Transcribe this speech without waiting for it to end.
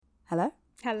Hello.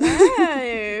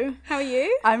 Hello. How are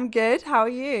you? I'm good. How are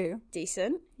you?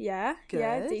 Decent. Yeah. Good.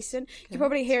 Yeah, decent. You Good. can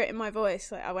probably hear it in my voice.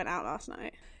 Like I went out last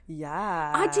night.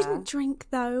 Yeah. I didn't drink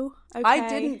though. Okay. I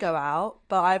didn't go out,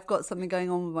 but I've got something going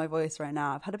on with my voice right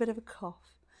now. I've had a bit of a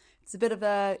cough. It's a bit of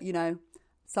a,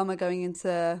 summer going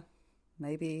into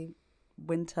maybe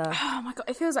winter. Oh my god,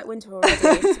 it feels like winter already,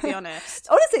 to be honest.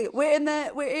 Honestly,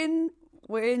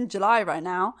 we're in July right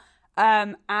now.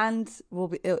 And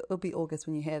it'll be August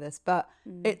when you hear this, but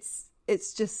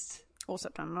it's just Or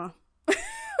September.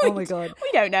 oh my god. We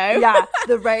don't know. Yeah,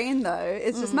 the rain though,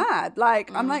 it's just mad.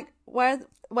 Like I'm like,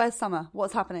 where's summer?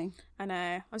 What's happening? I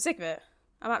know. I'm sick of it.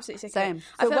 I'm absolutely sick Same. of it.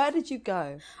 So where did you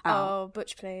go? Oh,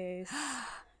 Butch Please.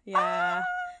 Yeah.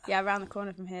 Yeah, around the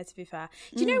corner from here, to be fair.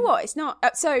 Do you know what? It's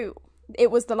not... so, it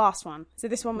was the last one. So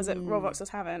this one was at Royal Vauxhall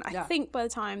Tavern. I think by the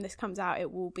time this comes out,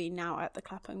 it will be now at the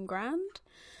Clapham Grand.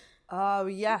 Oh,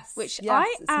 yes. Which yes,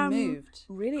 I it's am moved.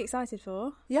 really excited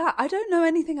for. Yeah, I don't know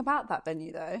anything about that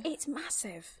venue, though. It's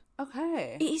massive.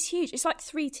 Okay. It is huge. It's like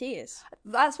 3 tiers.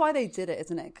 That's why they did it,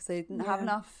 isn't it? Because they didn't have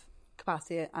enough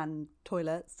capacity and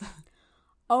toilets.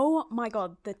 Oh my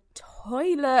god, the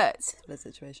toilet. The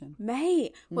situation.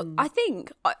 Mate. Well, I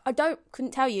think, I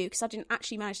couldn't tell you because I didn't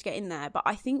actually manage to get in there, but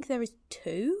I think there is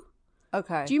 2.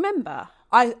 Okay. Do you remember?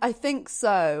 I think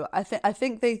so. I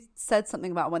think they said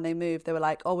something about when they moved. They were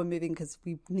like, "Oh, we're moving because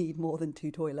we need more than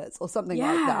 2 toilets," or something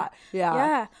like that. Yeah.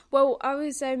 Yeah. Well, I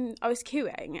was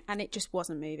queuing and it just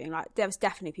wasn't moving. Like there was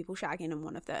definitely people shagging on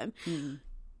one of them.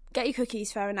 Get your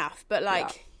cookies, fair enough. But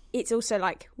like, it's also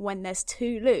like when there's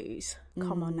 2 loos.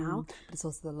 Come on now. But it's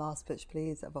also the last Butch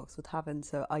Please at Vauxhall Tavern,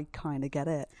 so I kind of get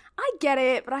it. I get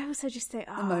it, but I also just think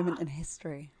A moment in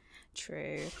history.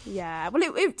 True. Yeah. Well,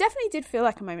 it definitely did feel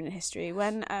like a moment in history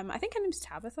when I think her name's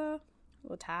Tabitha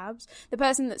or Tabs, the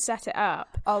person that set it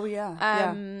up. Oh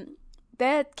yeah.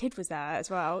 Their kid was there as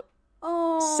well.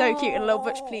 Oh, so cute in a little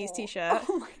Butch Please t-shirt.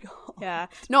 Oh my god. Yeah.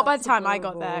 Not by the time I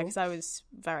got adorable. there because I was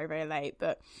very, very late.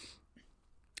 But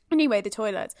anyway, the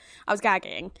toilet. I was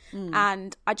gagging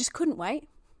and I just couldn't wait.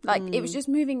 Like it was just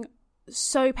moving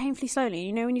so painfully slowly.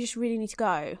 You know when you just really need to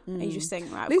go and you just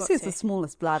think, right, Lucy is the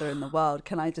smallest bladder in the world.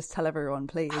 Can I just tell everyone,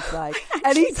 please? Like,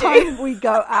 actually anytime we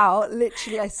go out,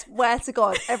 literally, I swear to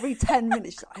God, every 10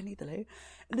 minutes, she's like, I need the loo.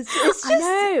 And it's just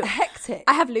hectic.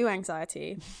 I have loo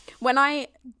anxiety. When I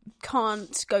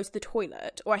can't go to the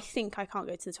toilet, or I think I can't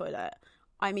go to the toilet,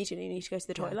 I immediately need to go to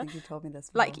the toilet. I think you told me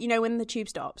this before. Like, you know, when the tube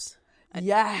stops.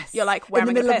 Yes. You're like wearing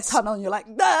in the middle a of the tunnel and you're like,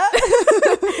 nah.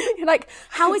 You're like,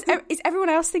 how is everyone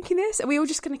else thinking this? Are we all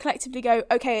just going to collectively go,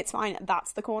 okay, it's fine,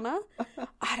 that's the corner?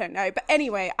 I don't know. But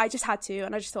anyway, I just had to,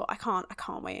 and I just thought, I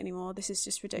can't wait anymore. This is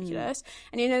just ridiculous.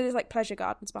 And you know, there's like pleasure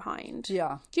gardens behind.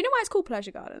 Yeah. Do you know why it's called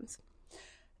pleasure gardens?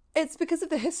 It's because of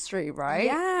the history, right?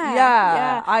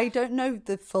 Yeah. I don't know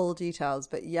the full details,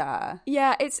 but yeah.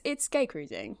 Yeah, it's gay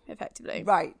cruising, effectively.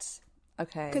 Right.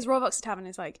 Okay. Because Royal Vauxhall Tavern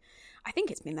is like, I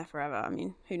think it's been there forever. I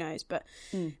mean, who knows? But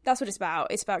that's what it's about.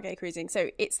 It's about gay cruising.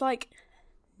 So it's like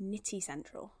Nitty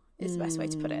Central is the best way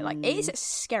to put it. Like, it is a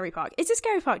scary park. It's a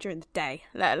scary park during the day,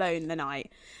 let alone the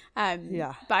night.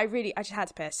 Yeah. But I just had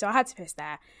to piss. So I had to piss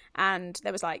there. And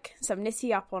there was like some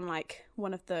Nitty up on like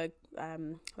one of the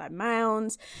like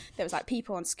mounds. There was like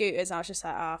people on scooters. And I was just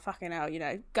like, oh, fucking hell, you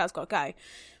know, girls got to go.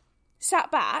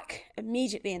 Sat back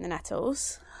immediately in the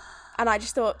nettles. And I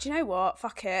just thought, do you know what?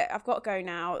 Fuck it. I've got to go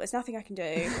now. There's nothing I can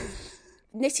do.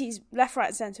 Nitty's left, right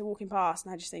and centre walking past.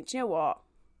 And I just think, do you know what?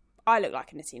 I look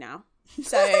like a Nitty now.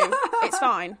 So it's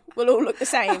fine. We'll all look the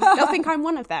same. They'll think I'm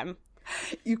one of them.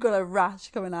 You've got a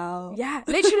rash coming out. Yeah,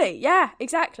 literally. Yeah,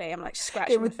 exactly. I'm like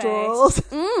scratching my withdrawals.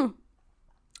 face.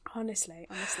 Honestly.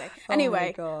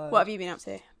 Anyway, God. what have you been up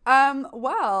to?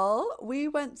 Well, we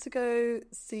went to go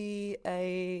see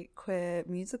a queer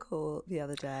musical the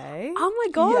other day. Oh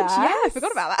my God. Yes. Yeah, I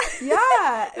forgot about that.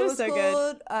 Yeah. It was so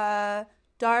called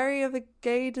Diary of a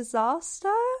Gay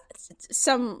Disaster.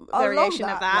 Some variation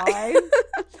of that.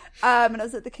 And it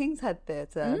was at the King's Head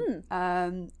Theatre.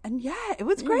 And yeah, it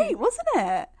was great, wasn't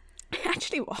it? It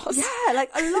actually was. Yeah,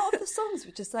 like a lot of the songs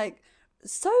were just like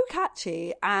so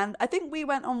catchy. And I think we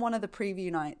went on one of the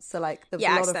preview nights, so like there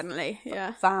was a lot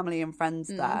of family and friends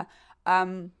there.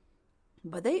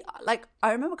 But they, like,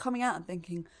 I remember coming out and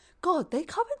thinking, God, they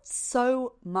covered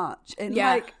so much in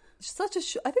like such a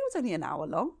I think it was only an hour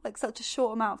long, like such a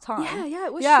short amount of time. Yeah,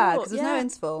 it was short. short. Because there's no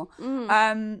interval.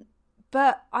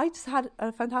 But I just had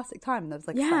a fantastic time. There was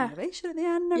like a standing ovation at the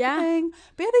end and everything.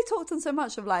 But yeah, they talked on so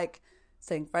much of like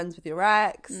staying friends with your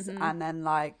ex and then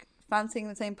like fancying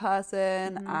the same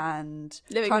person and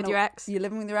living with your ex. You're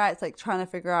living with your ex, like trying to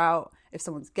figure out if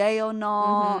someone's gay or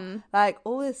not, like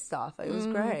all this stuff. It was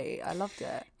great. I loved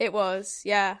it. It was,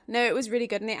 yeah. No, it was really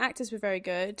good, and the actors were very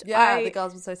good. Yeah, the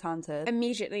girls were so talented.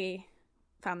 Immediately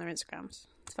found their Instagrams.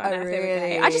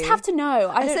 Really? I just have to know.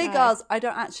 I say girls. I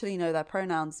don't actually know their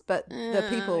pronouns, but the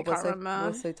people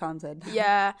were so talented.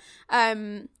 Yeah.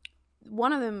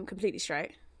 One of them completely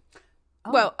straight.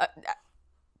 Oh. Well,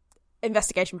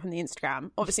 investigation from the Instagram.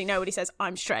 Obviously, nobody says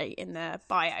I'm straight in their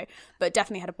bio, but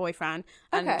definitely had a boyfriend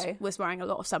and was wearing a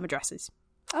lot of summer dresses.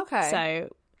 Okay.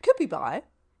 So could be bi.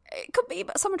 It could be,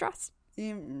 but summer dress.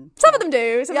 Some of them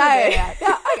do. Yeah.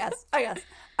 I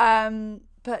guess.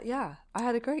 But yeah, I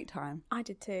had a great time. I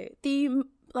did too. The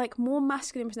more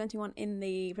masculine presenting one in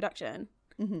the production,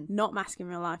 not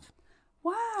masculine in real life.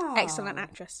 Wow. Excellent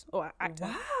actress or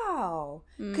actor. Wow.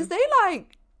 Because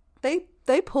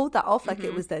they pulled that off like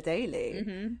it was their daily.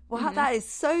 Wow, that is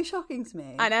so shocking to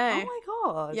me. I know. Oh my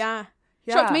god. Yeah.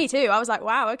 Shocked me too. I was like,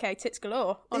 wow, okay, tits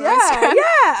galore. On yeah.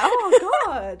 Oh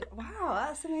god. Wow,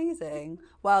 that's amazing.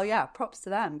 Well, yeah, props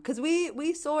to them because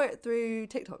we saw it through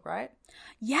TikTok, right?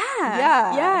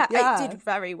 Yeah. It did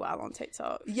very well on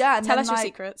TikTok. Yeah. Tell us your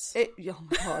secrets. Oh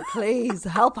my god, please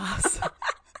help us.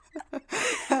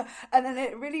 And then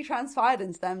it really transpired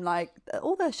into them. Like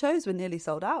all their shows were nearly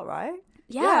sold out, right?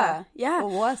 Yeah. Or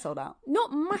were sold out.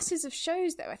 Not masses of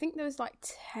shows though. I think there was like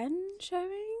 10 showings.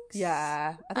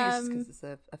 Yeah, I think it's just because it's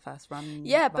a first run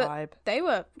vibe. But they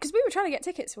were, because we were trying to get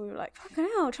tickets, so we were like, fucking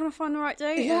hell, trying to find the right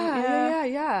date.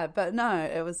 Yeah. But no,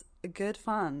 it was good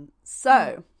fun.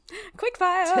 So,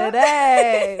 quickfire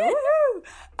today.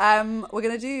 Woohoo! We're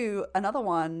gonna do another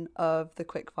one of the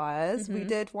quickfires. We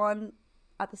did one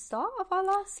at the start of our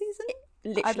last season.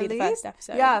 Literally the first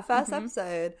episode. Yeah, first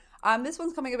episode. This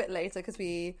one's coming a bit later because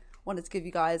we wanted to give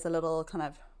you guys a little kind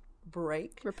of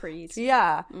reprise.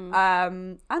 Yeah.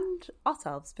 And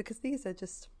ourselves, because these are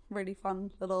just really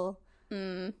fun little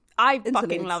I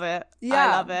fucking love it.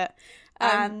 I love it.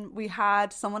 And we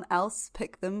had someone else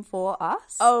pick them for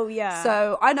us. Oh yeah.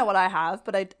 So I know what I have,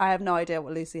 but I have no idea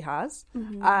what Lucy has.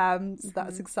 So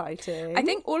that's exciting. I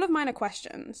think all of mine are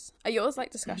questions. Are yours like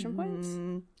discussion points?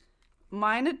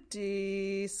 Mine are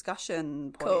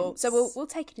discussion points. Cool. So we'll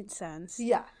take it in turns.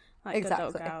 Yeah. Like exactly.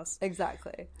 good little girls.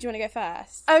 Exactly. Do you want to go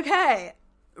first? Okay.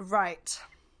 Right.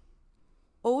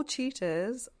 All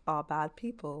cheaters are bad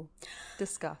people.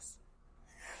 Discuss.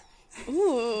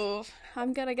 Ooh,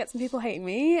 I'm gonna get some people hating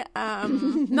me.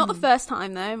 Not the first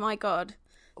time though. My God,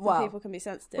 some people can be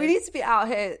sensitive. We need to be out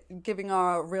here giving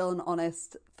our real and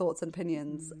honest thoughts and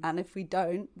opinions, and if we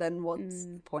don't, then what's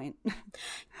the point?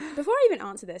 Before I even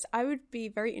answer this, I would be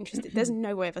very interested. There's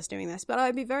no way of us doing this, but I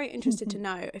would be very interested to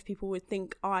know if people would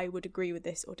think I would agree with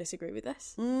this or disagree with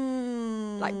this,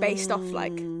 like based off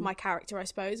like my character, I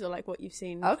suppose, or like what you've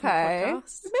seen. Okay, from the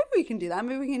podcast. Maybe we can do that.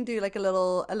 Maybe we can do like a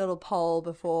little poll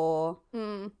before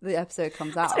the episode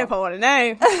comes out. I don't know if I want to know.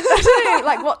 I don't know,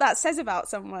 like what that says about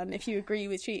someone, if you agree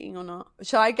with cheating or not.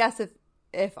 Shall I guess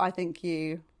if I think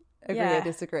you agree or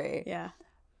disagree? Yeah.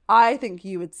 I think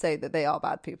you would say that they are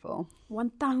bad people.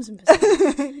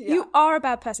 1000%. You are a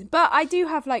bad person. But I do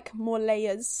have like more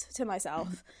layers to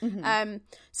myself.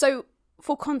 So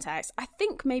for context, I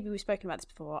think maybe we've spoken about this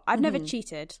before. I've never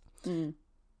cheated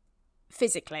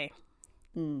physically.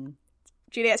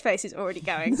 Juliet's face is already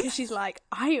going because she's like,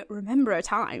 I remember a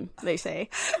time, Lucy.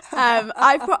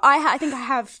 I think I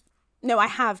have. No, I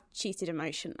have cheated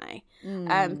emotionally.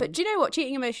 But do you know what?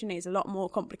 Cheating emotionally is a lot more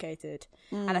complicated.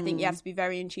 And I think you have to be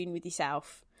very in tune with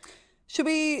yourself. Should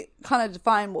we kind of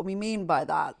define what we mean by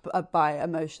that, by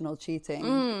emotional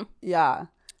cheating? Yeah.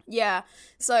 Yeah.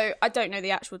 So I don't know the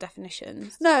actual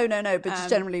definitions. No, but just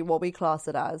generally what we class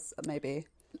it as, maybe.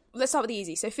 Let's start with the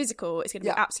easy. So physical is going to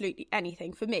be absolutely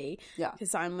anything for me. Yeah.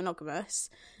 Because I'm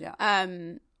monogamous. Yeah.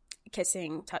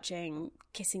 Kissing, touching,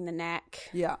 kissing the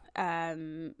neck. Yeah.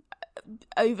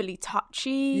 Overly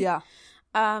touchy. Yeah.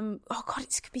 Oh God,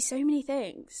 it could be so many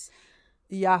things.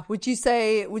 Yeah. Would you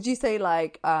say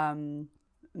like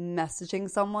messaging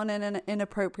someone in an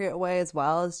inappropriate way as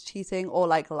well as cheating, or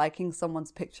like liking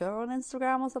someone's picture on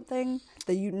Instagram or something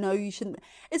that you know you shouldn't?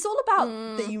 It's all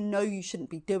about that you know you shouldn't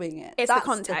be doing it. It's That's the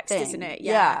context, the isn't it?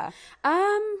 Yeah.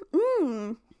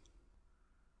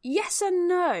 Yes and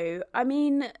no. I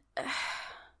mean,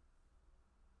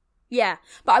 yeah,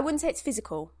 but I wouldn't say it's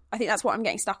physical. I think that's what I'm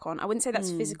getting stuck on. I wouldn't say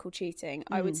that's physical cheating.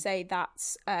 I would say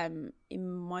that's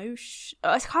emotion.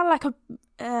 It's kind of like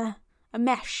a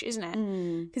mesh, isn't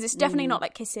it? Because it's definitely not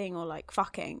like kissing or like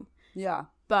fucking. Yeah.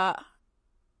 But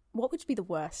what would be the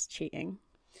worst cheating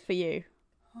for you?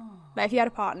 Like if you had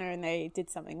a partner and they did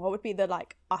something, what would be the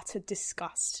like utter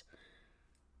disgust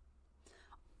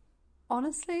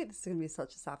Honestly, this is going to be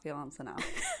such a sappy answer now.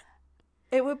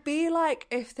 It would be like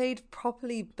if they'd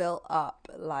properly built up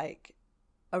like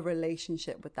a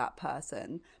relationship with that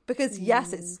person. Because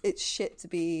yes, it's shit to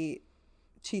be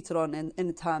cheated on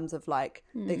in terms of like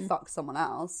they fuck someone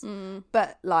else.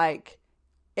 But like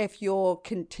if you're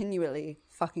continually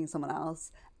fucking someone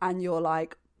else and you're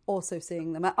like also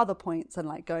seeing them at other points and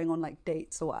like going on like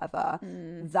dates or whatever,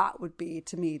 that would be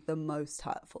to me the most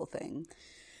hurtful thing.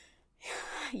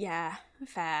 Yeah,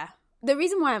 fair. The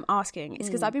reason why I'm asking is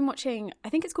because I've been watching, I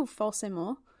think it's called False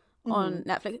Amour on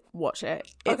Netflix. Watch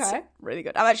it. It's really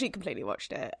good. I've actually completely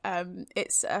watched it.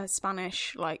 It's a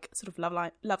Spanish, like, sort of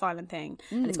Love Island thing,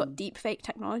 and it's got deep fake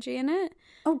technology in it.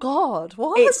 Oh, God.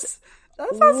 What? That's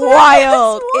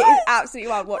wild. It is absolutely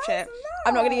wild. Watch it.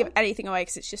 I'm not going to give anything away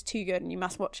because it's just too good and you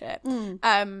must watch it.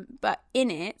 But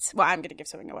in it, well, I'm going to give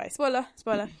something away. Spoiler.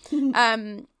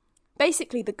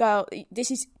 Basically, the girl, this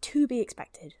is to be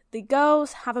expected. The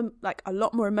girls have a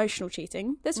lot more emotional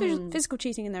cheating. There's physical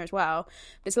cheating in there as well.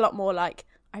 But it's a lot more like,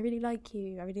 I really like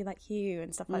you,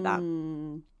 and stuff like that.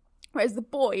 Whereas the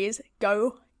boys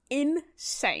go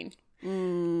insane.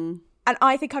 And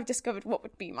I think I've discovered what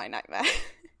would be my nightmare.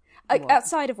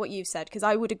 Outside of what you've said, because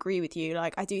I would agree with you.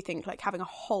 Like, I do think like having a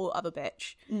whole other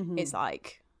bitch is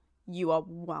like, you are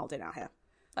wilding out here.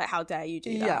 Like, how dare you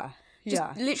do that?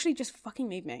 Literally just fucking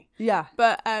leave me. Yeah.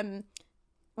 But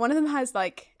one of them has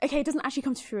like, okay, it doesn't actually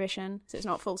come to fruition, so it's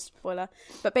not a full spoiler,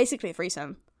 but basically a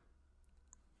threesome.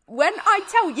 When I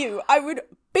tell you, I would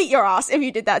beat your ass if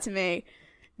you did that to me.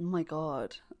 Oh my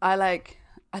God. I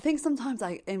think sometimes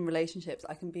in relationships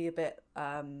I can be a bit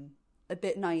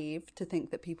naive to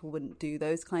think that people wouldn't do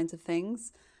those kinds of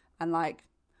things. And like,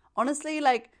 honestly,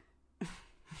 like,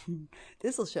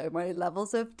 this will show my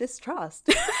levels of distrust.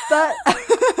 But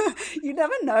you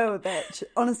never know, bitch.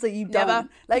 Honestly, you don't. Never.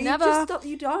 Like, never. You just don't.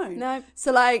 You don't. No.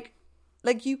 So like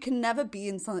you can never be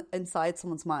inside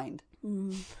someone's mind.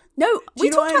 No, we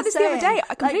talked about this the other day.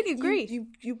 I completely agree.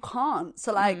 You can't.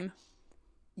 So like,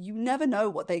 you never know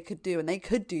what they could do, and they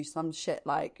could do some shit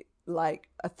like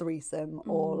a threesome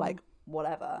or like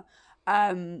whatever.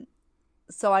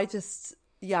 So I just,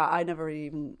 I never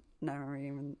even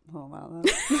thought about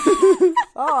that.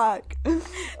 Fuck.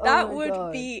 That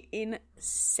would be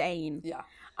insane. Yeah.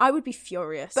 I would be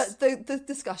furious. But the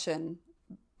discussion,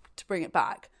 to bring it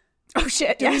back. Oh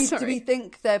shit, do we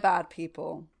think they're bad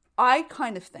people? I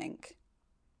kind of think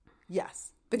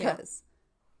yes. Because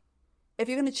if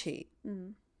you're going to cheat,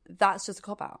 that's just a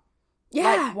cop-out. Yeah.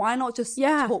 Like, why not just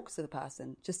talk to the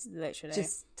person? Just literally.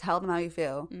 Just tell them how you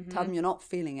feel. Tell them you're not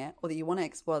feeling it, or that you want to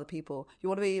explore other people. You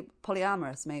want to be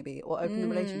polyamorous, maybe, or open the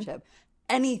relationship.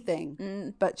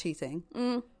 Anything but cheating.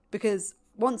 Because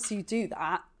once you do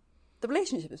that, the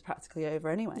relationship is practically over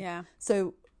anyway. Yeah.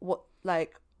 So what,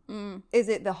 like, is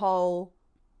it the whole,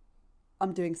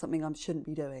 I'm doing something I shouldn't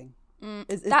be doing?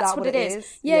 Is that's that what it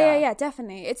is? Yeah,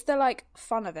 definitely. It's the, like,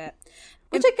 fun of it.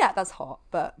 Which I get, that's hot,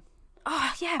 but...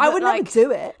 Oh, yeah. I would never do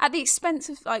it. At the expense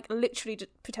of, like, literally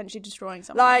potentially destroying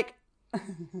someone. Like...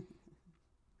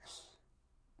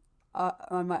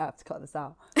 I might have to cut this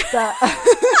out. But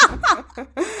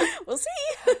we'll see.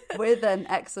 With an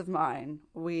ex of mine,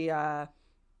 we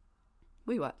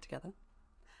worked together.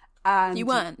 And you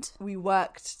weren't? We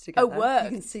worked together. Oh, worked.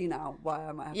 You can see now why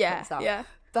I might have to cut this out. Yeah.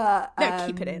 But no,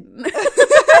 keep it in.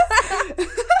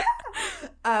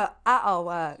 At our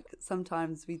work,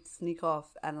 sometimes we'd sneak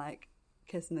off and like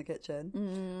kiss in the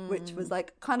kitchen, which was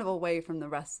like kind of away from the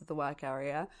rest of the work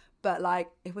area. But like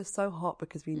it was so hot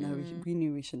because we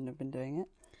knew we shouldn't have been doing it.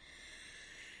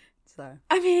 So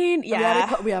I mean,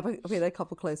 yeah, we had a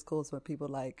couple close calls where people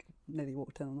like nearly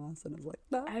walked in on us, and it was like,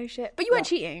 no. Oh shit! But you weren't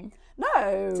cheating. No,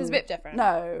 so it's a bit different.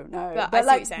 No. But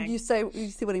like you see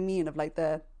what I mean of like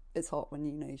it's hot when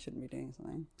you know you shouldn't be doing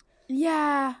something.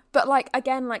 Yeah, but like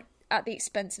again, like at the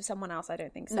expense of someone else, I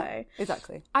don't think so. No,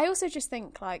 exactly. I also just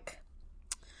think like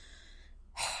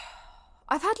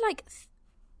I've had like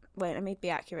wait, let me be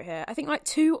accurate here. I think like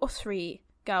 2 or 3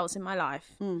 girls in my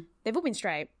life. They've all been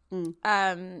straight.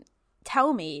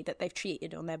 Tell me that they've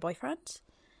cheated on their boyfriend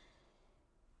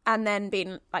and then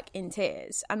been like in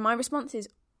tears, and my response is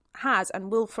has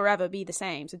and will forever be the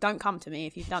same. So don't come to me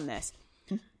if you've done this.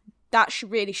 That's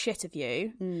really shit of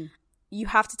you. You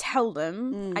have to tell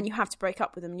them and you have to break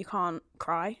up with them. You can't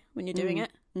cry when you're doing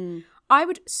it. I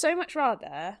would so much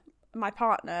rather my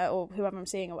partner or whoever I'm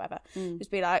seeing or whatever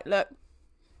just be like, look,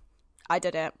 I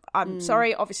did it. I'm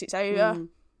sorry. Obviously it's over.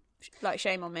 Like,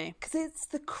 shame on me. Because it's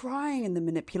the crying and the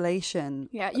manipulation.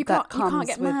 Yeah, you can't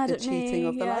get mad with at the cheating me.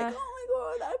 of the like, oh my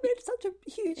I made such a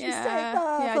huge mistake.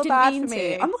 I feel didn't bad mean for me.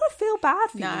 to. I'm not going to feel bad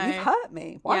for No. you. You've hurt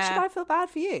me. Why should I feel bad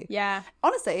for you? Yeah.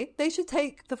 Honestly, they should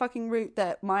take the fucking route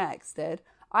that my ex did.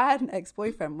 I had an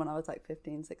ex-boyfriend when I was like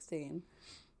 15, 16.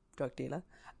 Drug dealer.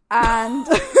 And...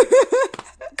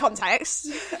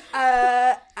 Context.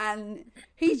 And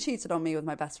he cheated on me with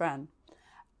my best friend.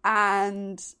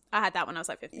 And... I had that when I was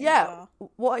like 15. Yeah.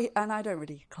 And I don't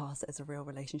really class it as a real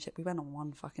relationship. We went on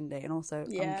one fucking date, and also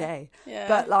I'm gay. Yeah.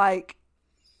 But like...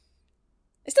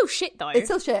 It's still shit, though. It's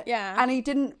still shit. Yeah. And he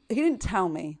didn't tell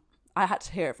me. I had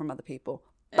to hear it from other people.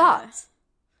 But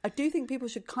I do think people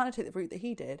should kind of take the route that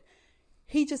he did.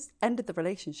 He just ended the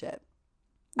relationship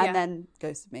and then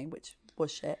ghosted me, which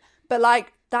was shit. But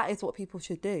like, that is what people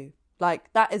should do.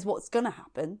 Like, that is what's going to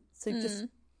happen. So just,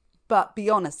 but be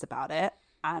honest about it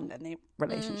and end the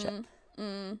relationship.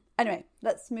 Anyway,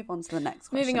 let's move on to the next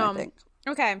question. Moving on. I think.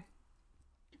 Okay.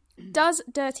 Does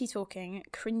dirty talking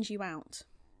cringe you out?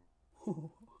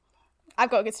 I've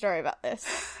got a good story about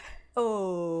this.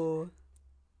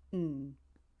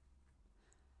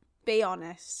 Be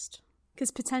honest.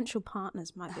 Because potential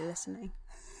partners might be listening.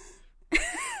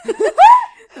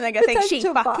 And they're going to think she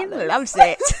fucking loves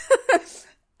it.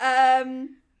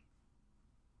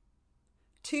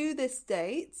 To this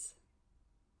date,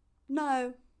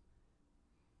 no.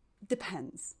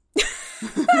 Depends.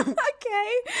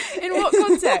 Okay. In what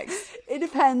context? It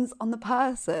depends on the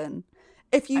person.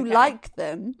 If you like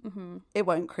them, it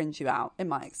won't cringe you out, in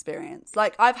my experience.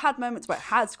 Like, I've had moments where it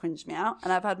has cringed me out,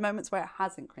 and I've had moments where it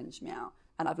hasn't cringed me out,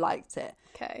 and I've liked it.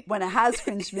 Okay. When it has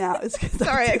cringed me out, it's because...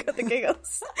 Sorry, I got the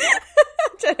giggles.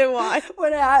 Don't know why.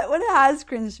 When it has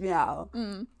cringed me out,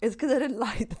 it's because I didn't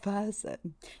like the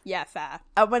person. Yeah, fair.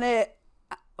 And when it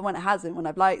hasn't, when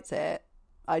I've liked it,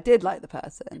 I did like the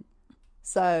person.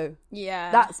 So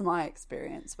yeah, that's my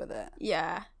experience with it.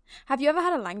 Yeah. Have you ever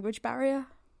had a language barrier?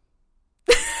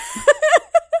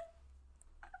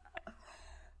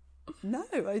 No,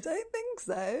 I don't think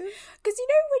so. Because you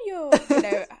know when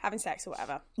you're having sex or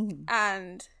whatever,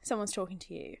 and someone's talking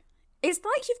to you, it's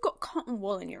like you've got cotton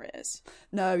wool in your ears.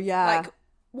 No, yeah. Like,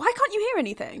 why can't you hear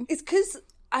anything?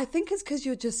 I think it's because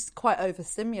you're just quite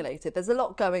overstimulated. There's a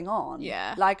lot going on.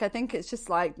 Yeah. Like, I think it's just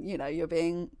like, you're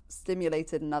being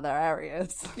stimulated in other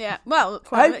areas. Yeah. Well,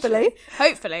 hopefully.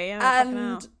 Hopefully. Yeah,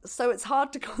 and so it's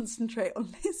hard to concentrate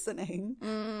on listening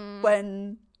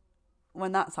when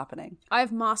that's happening.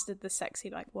 I've mastered the sexy,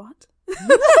 like, what?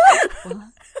 What?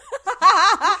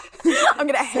 I'm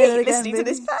going to hate listening to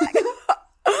this back.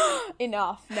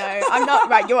 Enough. No, I'm not.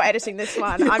 Right, you're editing this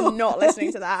one. I'm not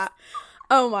listening to that.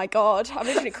 Oh my God, I'm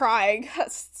literally crying.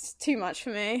 That's too much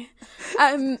for me.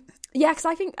 Yeah, because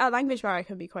I think a language barrier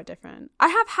can be quite different. I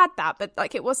have had that, but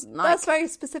like it wasn't like... That's very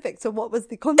specific. So what was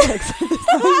the context of this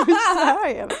language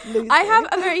barrier, Lucy? I have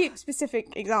a very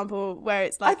specific example where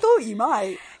it's like... I thought you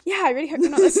might. Yeah, I really hope you're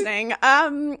not listening.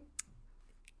 I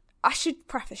should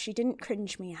preface, she didn't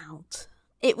cringe me out.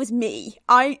 It was me.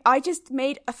 I just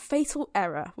made a fatal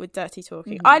error with dirty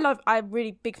talking. I'm a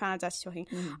really big fan of dirty talking.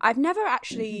 I've never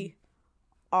actually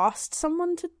asked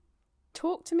someone to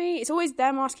talk to me. It's always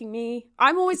them asking me.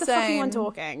 I'm always the fucking one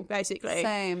talking, basically.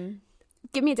 Same.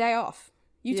 Give me a day off.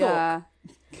 You talk.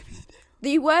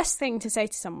 The worst thing to say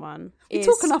to someone is...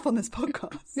 We talk enough on this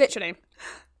podcast. Literally.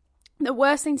 The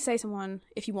worst thing to say to someone,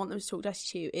 if you want them to talk dirty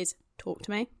to you, is talk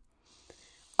to me.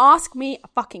 Ask me a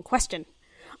fucking question.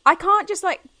 I can't just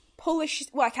like pull this...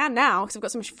 Well, I can now because I've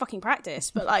got so much fucking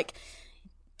practice, but like...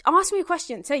 Ask me a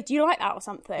question. Say, do you like that or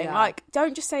something? Yeah. Like,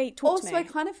 don't just say, talk to me. Also,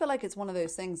 I kind of feel like it's one of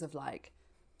those things of like,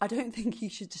 I don't think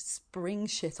you should just spring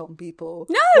shit on people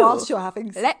whilst you're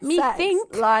having sex. Let me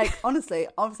think. Like, honestly,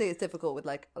 obviously it's difficult with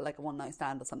like a one night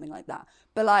stand or something like that.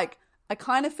 But like, I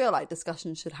kind of feel like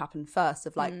discussion should happen first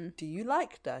of like, do you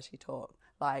like dirty talk?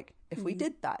 Like, if we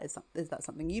did that, is that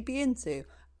something you'd be into?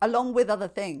 Along with other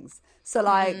things. So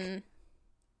like,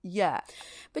 yeah.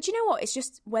 But you know what? It's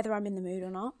just whether I'm in the mood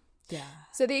or not. Yeah.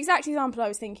 So the exact example I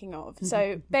was thinking of.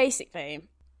 So basically,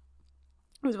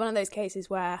 it was one of those cases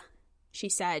where she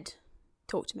said,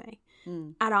 talk to me.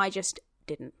 And I just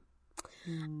didn't.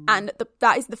 And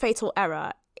that is the fatal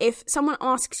error. If someone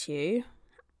asks you,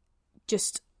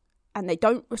 and they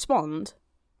don't respond,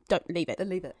 don't leave it.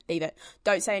 Leave it. Leave it.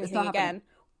 Don't say anything again.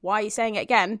 Why are you saying it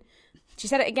again? She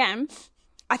said it again.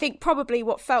 I think probably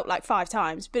what felt like 5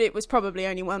 times, but it was probably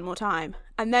only one more time.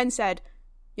 And then said,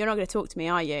 you're not going to talk to me,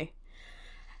 are you?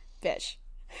 Bitch.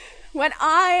 When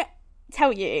I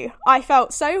tell you, I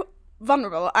felt so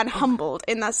vulnerable and humbled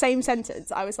in that same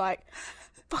sentence. I was like,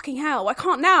 fucking hell, I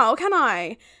can't now, can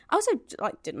I also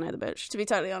like didn't know the bitch, to be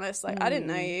totally honest. Like I didn't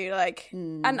know you, like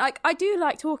and like I do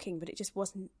like talking, but it just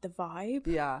wasn't the vibe.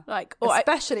 Like, or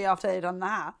especially after they'd done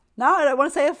that. Now I don't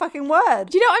want to say a fucking word.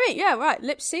 Do you know what I mean? Yeah, right.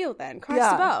 Lips sealed then.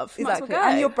 Christ above. Exactly. Well go.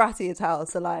 And you're bratty as hell,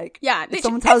 so like if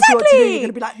someone tells you what to do, you're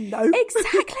gonna be like, no.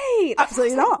 Exactly.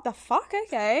 Absolutely not. The fuck,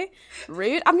 okay.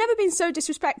 Rude. I've never been so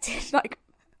disrespected, like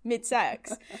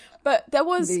mid-sex. But there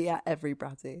was every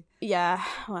bratty. Yeah,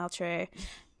 well, true.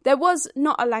 There was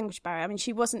not a language barrier. I mean,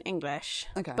 she wasn't English.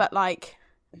 Okay. But like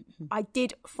I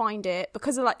did find it,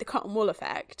 because of like the cotton wool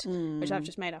effect, which I've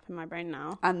just made up in my brain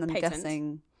now. And I'm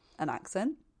guessing an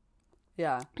accent.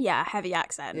 Yeah, heavy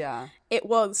accent. Yeah. It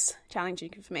was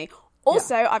challenging for me.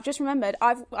 Also, I've just remembered,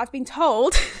 I've been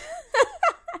told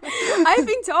I've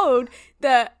been told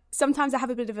that sometimes I have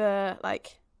a bit of a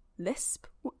like lisp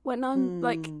when I'm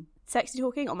like sexy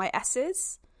talking on my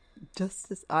S's.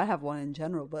 I have one in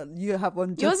general, but you have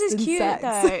one just yours is in cute sex.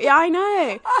 though. Yeah, I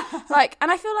know. Like,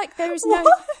 and I feel like there is no.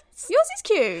 Yours is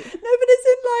cute. No, but it's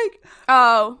in like.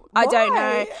 Oh, I don't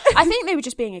know. I think they were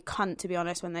just being a cunt, to be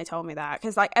honest, when they told me that.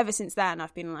 Because like ever since then,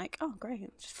 I've been like, oh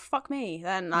great, just fuck me.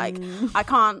 Then like I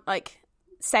can't like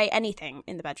say anything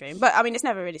in the bedroom. But I mean, it's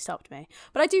never really stopped me.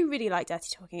 But I do really like dirty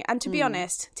talking. And to be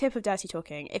honest, tip of dirty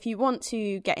talking: if you want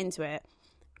to get into it,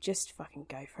 just fucking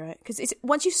go for it, because it's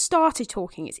once you've started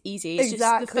talking, it's easy. It's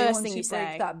just the first thing you say.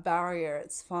 Break that barrier,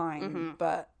 it's fine.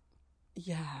 But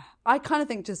yeah, I kind of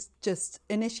think just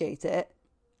initiate it,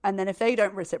 and then if they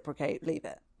don't reciprocate, leave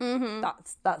it.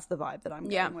 That's the vibe that I'm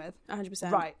going with.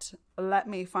 100%. Right, let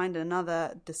me find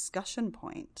another discussion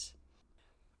point.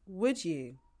 Would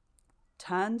you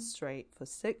turn straight for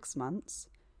 6 months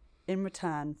in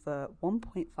return for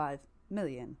 1.5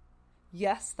 million?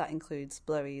 Yes, that includes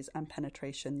blowies and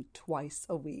penetration twice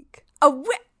a week.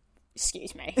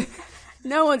 Excuse me.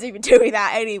 No one's even doing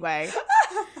that anyway.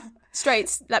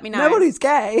 Straights, let me know. No one who's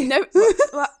gay. No,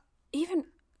 well, even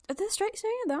are there straights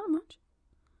doing it that much?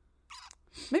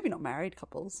 Maybe not married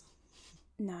couples.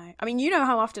 No, I mean, you know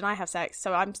how often I have sex,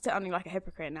 so I'm sounding like a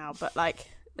hypocrite now. But like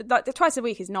the twice a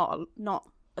week is not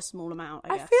a small amount.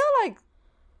 I guess. Feel like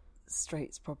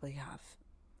straights probably have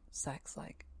sex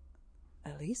like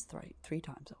at least three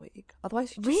times a week.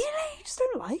 Otherwise, you just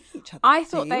don't like each other. I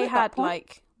thought they had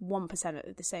like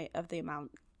 1% of the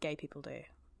amount gay people do.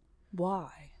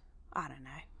 Why? I don't know.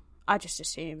 I just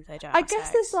assumed they don't. I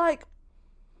guess there's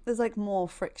like more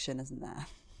friction, isn't there?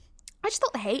 I just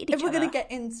thought they hated each other. If we're gonna get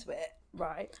into it,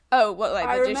 right? Oh, what like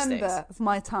I logistics? remember of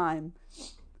my time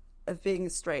of being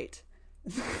straight.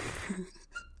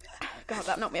 God,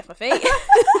 that knocked me off my feet.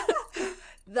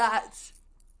 That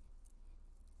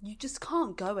you just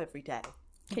can't go every day.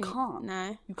 You can't.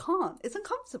 No. You can't. It's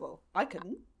uncomfortable. I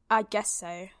couldn't. I guess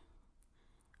so.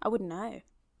 I wouldn't know.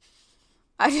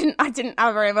 I didn't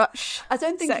have very much. I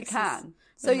don't think you can.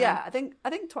 So yeah, I think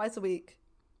twice a week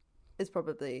is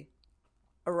probably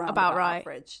around about right.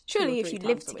 Average. Surely if you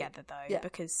live together though,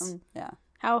 because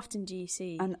how often do you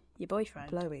see your boyfriend?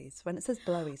 Blowies. When it says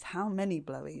blowies, how many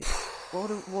blowies?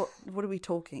 What are we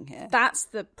talking here? That's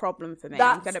the problem for me.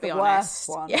 That's I'm going to be honest. Worst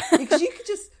one. Yeah. Because you could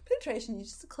just penetration. You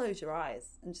just close your eyes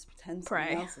and just pretend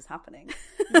something else is happening.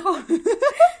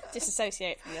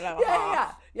 Disassociate from your lower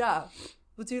half. Yeah.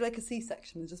 We'll do like a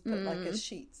C-section and just put like a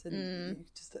sheet and you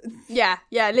just yeah,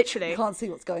 literally. You can't see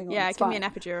what's going on. Yeah, give me an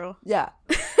epidural. Yeah,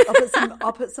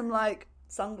 I'll put some like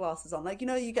sunglasses on, like, you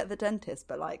know, you get the dentist,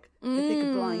 but like if they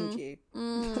could blind you,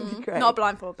 that'd be great. Not a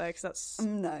blindfold though, because that's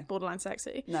no borderline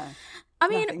sexy. No, I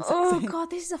mean, oh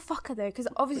god, this is a fucker though, because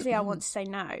obviously I want to say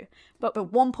no, but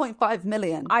 1.5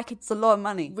 million, it's a lot of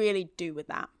money. Really do with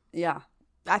that. Yeah,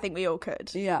 I think we all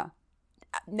could. Yeah.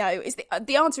 No, is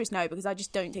the answer is no, because I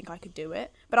just don't think I could do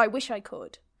it, but I wish I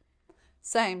could.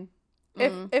 Same.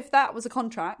 If that was a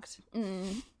contract,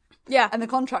 yeah, and the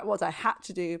contract was I had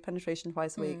to do penetration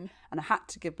twice a week and I had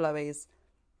to give blowies,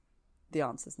 the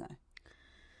answer's no,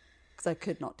 because I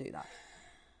could not do that.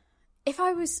 If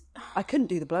I couldn't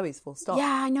do the blowies full stop.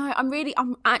 Yeah, I know.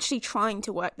 I'm actually trying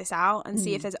to work this out and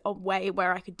see if there's a way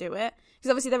where I could do it, because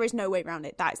obviously there is no way around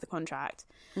it. That is the contract.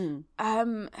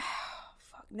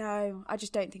 No, I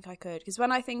just don't think I could. Because when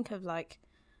I think of, like,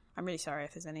 I'm really sorry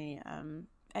if there's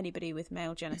anybody with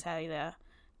male genitalia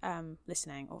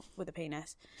listening, or with a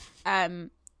penis,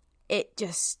 it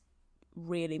just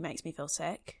really makes me feel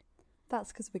sick.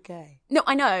 That's because we're gay. No,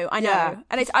 I know. Yeah.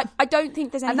 And I don't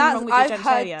think there's anything wrong with your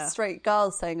genitalia. I've heard straight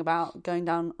girls saying about going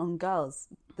down on girls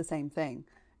the same thing.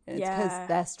 It's because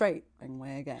they're straight and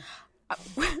we're gay.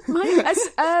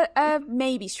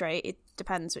 Maybe straight, it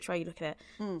depends which way you look at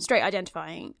it. Straight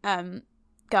identifying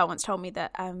girl once told me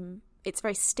that it's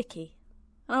very sticky,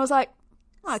 and I was like,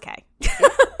 Okay.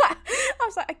 I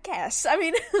was like, I guess. I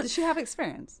mean... Did she have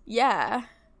experience? Yeah.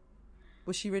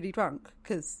 Was she really drunk?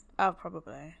 Because... Oh,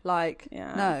 probably. Like,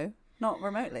 no, not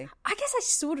remotely. I guess I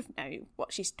sort of know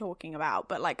what she's talking about,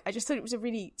 but, like, I just thought it was a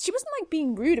really... She wasn't, like,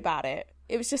 being rude about it.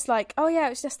 It was just like, oh, yeah,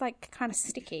 it was just, like, kind of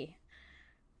sticky.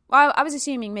 Well, I was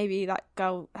assuming maybe that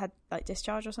girl had, like,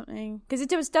 discharge or something. Because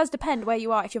it does depend where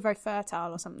you are, if you're very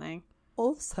fertile or something.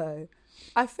 Also,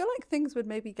 I feel like things would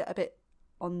maybe get a bit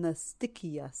on the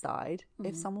stickier side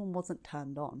if someone wasn't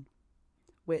turned on,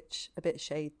 which a bit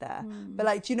shade there. But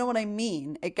like, do you know what I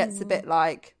mean? It gets a bit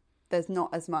like there's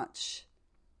not as much,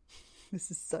 this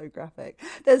is so graphic,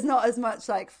 there's not as much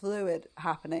like fluid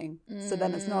happening. So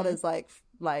then it's not as like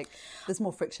there's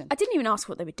more friction. I didn't even ask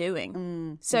what they were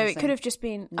doing. So it could have just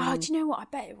been, oh, do you know what? I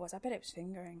bet it was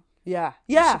fingering. Yeah.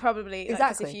 You should probably,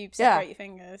 exactly. Like, if you separate your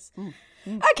fingers.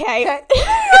 Okay.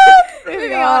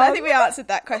 Moving on. I think we answered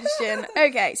that question.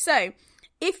 Okay, so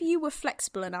if you were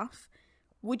flexible enough,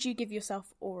 would you give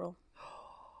yourself oral?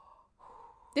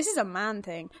 This is a man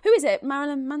thing. Who is it?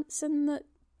 Marilyn Manson that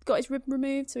got his rib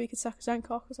removed so he could suck his own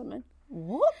cock or something?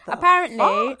 What the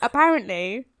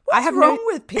Apparently. What's wrong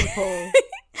with people?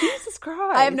 Jesus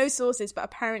Christ. I have no sources, but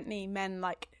apparently men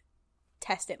like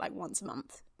test it like once a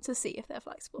month to see if they're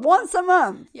flexible. Once a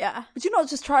month? Yeah. Would you not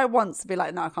just try once and be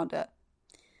like, no, I can't do it?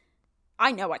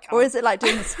 I know I can't. Or is it like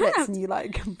doing the splits and you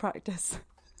like can practice?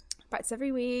 Practice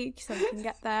every week so you can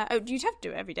get there. Oh, you'd have to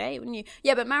do it every day, wouldn't you?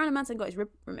 Yeah, but Marilyn Manson got his rib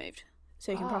removed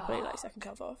so he can properly like suck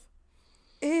himself off.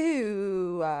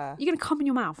 Ew. You're going to cum in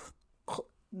your mouth?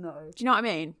 No. Do you know what I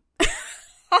mean?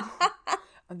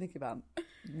 I'm thinking about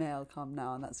male cum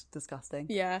now, and that's disgusting.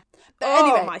 Yeah. But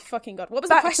anyway, my fucking God. What was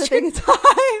the question?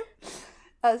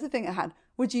 That's the thing at hand.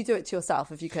 Would you do it to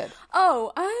yourself if you could?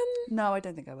 Oh, No, I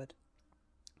don't think I would.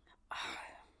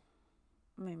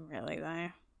 I mean, really, though.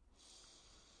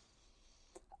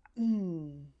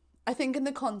 I think in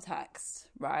the context,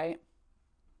 right?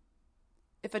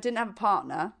 If I didn't have a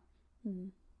partner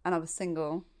and I was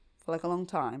single for like a long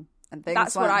time, and things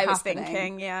that's what I was happening,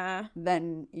 thinking, yeah.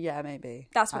 Then, yeah, maybe.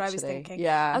 That's what I was thinking.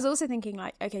 Yeah. I was also thinking,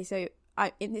 like, okay, so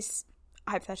in this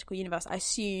hypothetical universe, I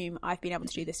assume I've been able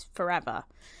to do this forever.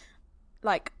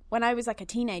 Like, when I was, like, a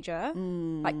teenager,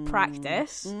 like,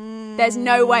 practice, there's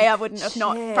no way I wouldn't have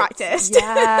not practiced.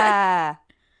 Yeah.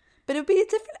 But it would be a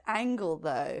different angle,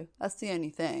 though. That's the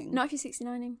only thing. Not if you're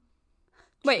 69ing.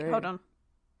 Wait, hold on.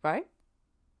 Right?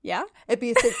 Yeah? It'd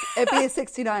be a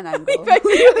 69 angle. We both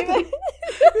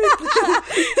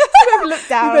look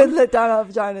down. We both look down our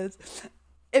vaginas.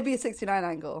 It'd be a 69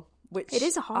 angle, which it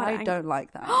is a hard angle. I don't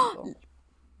like that angle.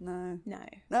 No.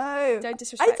 Don't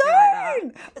disrespect me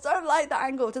like that. I don't like that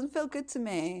angle. It doesn't feel good to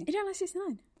me. You don't like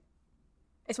 69?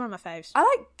 It's one of my faves. I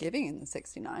like giving in the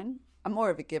 69. I'm more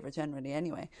of a giver generally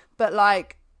anyway. But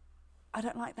like, I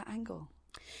don't like that angle.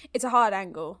 It's a hard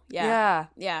angle. Yeah.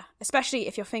 Yeah. Especially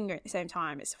if you're fingering at the same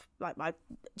time. It's like my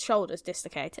shoulder's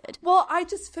dislocated. Well,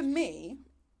 for me,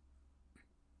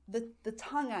 the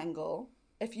tongue angle,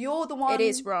 if you're the one it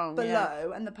is wrong,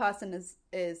 below and the person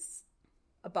is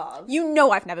above. You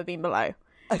know I've never been below.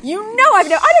 I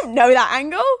don't know that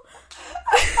angle.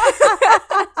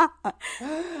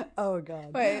 Oh,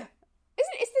 God. Wait.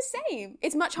 It's the same.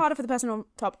 It's much harder for the person on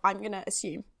top, I'm going to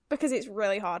assume. Because it's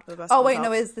really hard for the person on top. Oh, wait,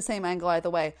 no, it's the same angle either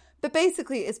way. But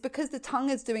basically, it's because the tongue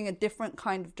is doing a different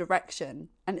kind of direction.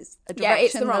 And it's a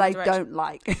direction that I don't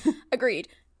like. Agreed.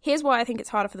 Here's why I think it's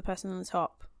harder for the person on the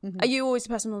top. Mm-hmm. Are you always the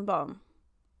person on the bottom?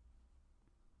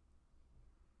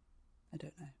 I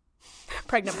don't know.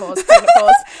 Pregnant pause.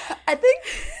 I think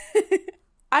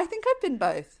I've been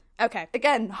both. Okay.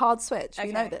 Again, hard switch. Okay.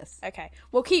 We know this. Okay.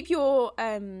 Well, keep your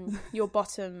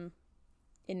bottom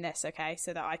in this, okay,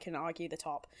 so that I can argue the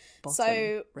top. Bottom, so,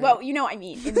 really? Well, you know what I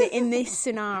mean in this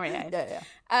scenario.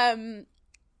 Yeah.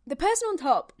 The person on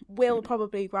top will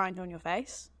probably grind on your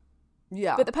face.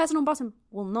 Yeah. But the person on bottom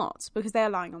will not because they're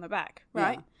lying on their back,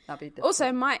 right? Yeah, that'd be difficult.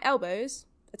 Also, my elbows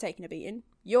are taking a beating.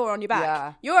 You're on your back.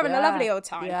 Yeah. You're having a lovely old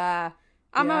time. Yeah.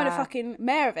 I'm having a fucking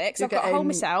mare of it because I've got to hold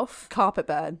myself. Carpet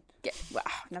burn.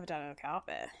 I've never done it on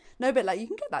carpet. No, but like you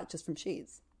can get that just from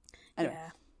sheets. Anyway.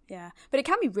 Yeah. But it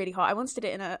can be really hot. I once did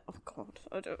it in a... Oh, God.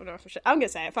 I don't know if I should... I'm going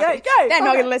to say it. Fuck it. Go. They're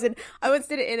not going to listen. I once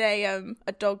did it in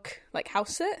a dog, like,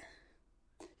 house sit.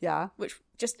 Yeah. Which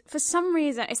just, for some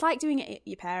reason, it's like doing it at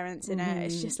your parents, in it.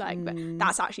 It's just like, but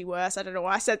that's actually worse. I don't know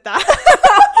why I said that.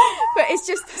 But it's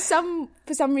just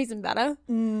for some reason better.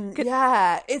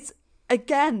 Yeah. It's,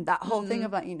 again, that whole thing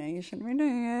of like, you shouldn't be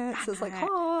doing it. So it's like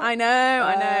hot. I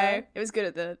know. It was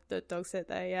good at the dog sit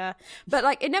there, yeah. But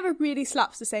like, it never really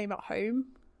slaps the same at home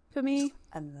for me.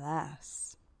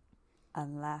 Unless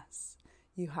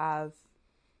you have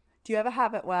Do you ever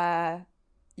have it where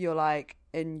you're like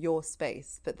in your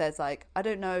space, but there's like, I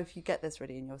don't know if you get this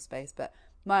really in your space, but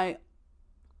my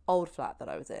old flat that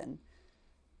I was in,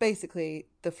 basically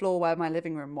the floor where my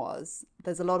living room was,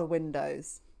 there's a lot of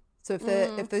windows. So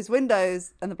if those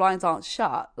windows and the blinds aren't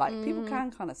shut, like people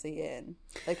can kind of see in.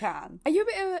 They can. Are you a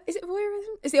bit of is it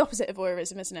voyeurism? It's the opposite of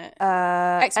voyeurism, isn't it?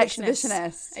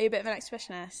 Exhibitionist. Are you a bit of an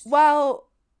exhibitionist? Well,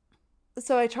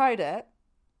 so I tried it.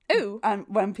 Ooh. And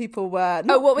when people were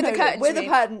with the curtains? With a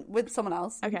curtain with someone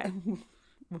else. Okay.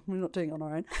 We're not doing it on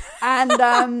our own.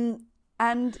 And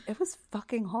and it was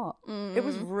fucking hot. It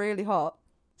was really hot.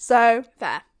 So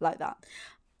fair. Like that.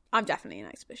 I'm definitely an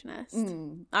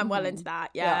exhibitionist. I'm well into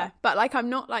that, yeah. But like, I'm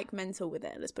not like mental with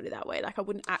it. Let's put it that way. Like, I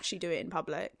wouldn't actually do it in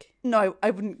public. No,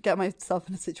 I wouldn't get myself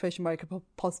in a situation where I could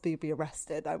possibly be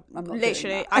arrested. I'm not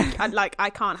literally. Doing that. I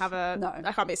can't have a. No,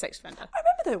 I can't be a sex offender. I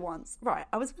remember though once. Right,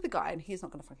 I was with a guy and he's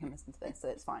not going to fucking listen to this, so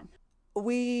it's fine.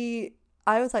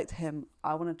 I was like to him,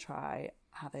 I want to try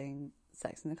having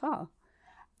sex in the car.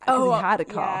 Because he had a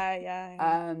car.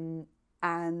 Yeah.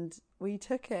 And we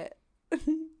took it.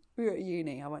 We were at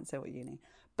uni. I won't say what uni,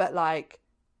 but like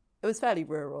it was fairly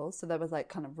rural, so there was like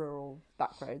kind of rural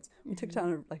back roads. We took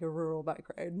down a rural back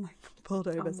road and like pulled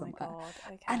over somewhere. God,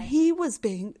 okay. And he was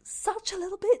being such a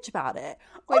little bitch about it.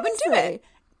 Wait, wouldn't do it.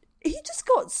 He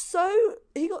got so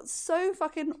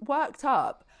fucking worked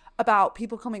up about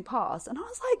people coming past, and I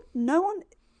was like, no one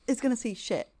is gonna see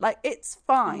shit. Like, it's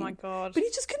fine. Oh my God. But he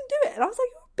just couldn't do it, and I was like,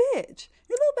 you're a bitch.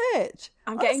 You're a little bitch.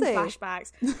 I'm getting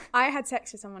flashbacks. I had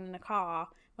sex with someone in a car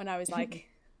when I was like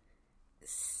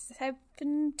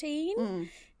 17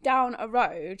 down a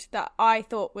road that I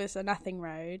thought was a nothing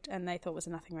road and they thought was a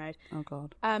nothing road. Oh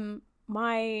God. Do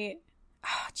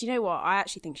you know what? I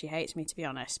actually think she hates me, to be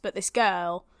honest. But this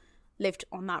girl lived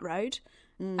on that road.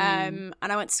 And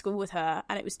I went to school with her,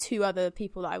 and it was 2 other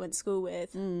people that I went to school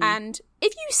with. And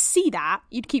if you see that,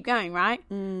 you'd keep going, right?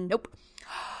 Nope.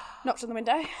 Knocked on the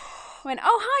window. Went,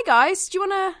 oh, hi guys, do you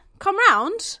want to come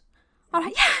round? I'm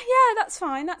like, yeah, that's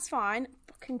fine.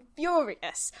 Fucking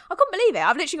furious. I couldn't believe it.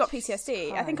 I've literally got PTSD.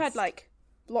 Christ. I think I'd like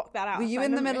blocked that out. Were you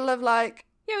in the middle of like?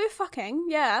 Yeah, we were fucking.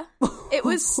 Yeah, it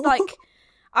was like,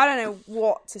 I don't know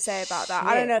what to say about that.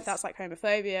 I don't know if that's like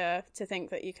homophobia to think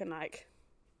that you can like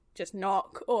just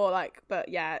knock or like, but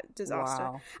yeah, disaster.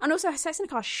 Wow. And also, sex in a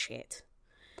car, shit.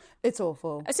 It's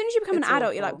awful. As soon as you become an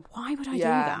adult, you're like, why would I do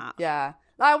that? Yeah.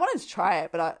 I wanted to try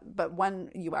it, but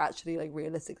when you were actually like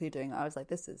realistically doing it, I was like,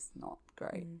 this is not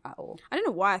great at all. I don't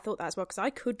know why I thought that as well, because I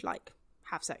could like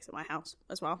have sex at my house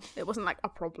as well. It wasn't like a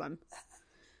problem.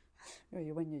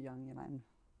 When you're young, you're like,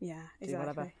 yeah,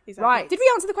 exactly. Right. Did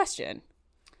we answer the question?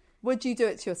 Would you do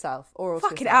it to yourself or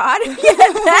fuck it out? I didn't get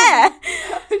there.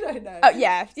 I don't know. Oh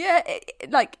yeah.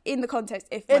 Like in the context,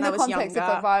 if I was younger, if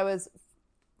I was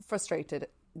frustrated,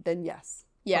 then yes,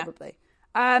 probably.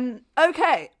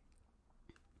 Okay.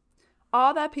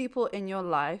 Are there people in your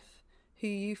life who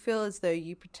you feel as though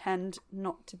you pretend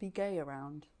not to be gay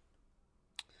around?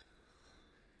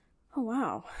 Oh,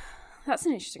 wow. That's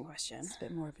an interesting question. It's a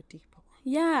bit more of a deeper one.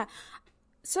 Yeah.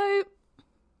 So,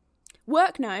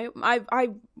 work, no. I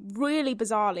really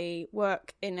bizarrely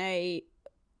work in I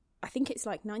think it's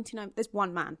like 99... There's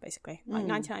one man, basically. Like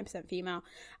 99% female.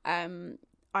 I'm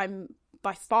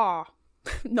by far...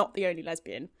 not the only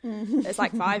lesbian. There's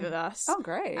like 5 of us. Oh,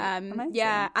 great. Amazing.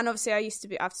 Yeah, and obviously I used to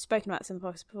be, I've spoken about this in the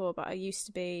podcast before, but I used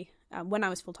to be, when I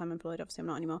was full-time employed, obviously I'm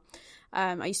not anymore,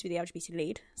 I used to be the LGBT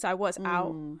lead, so I was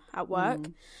out at work.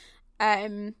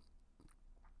 I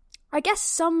guess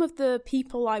some of the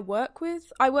people I work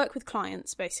with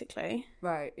clients, basically.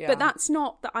 Right, yeah. But that's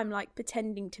not that I'm like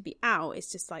pretending to be out,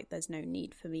 it's just like there's no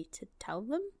need for me to tell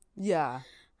them. Yeah.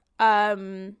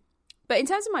 But in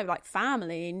terms of my like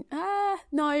family,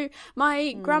 no.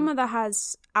 My grandmother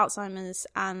has Alzheimer's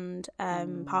and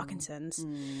Parkinson's.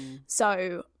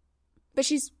 So, but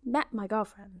she's met my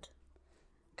girlfriend.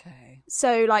 Okay.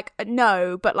 So like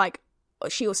no, but like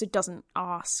she also doesn't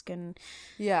ask, and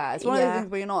yeah, it's one of those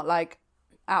things where you're not like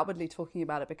outwardly talking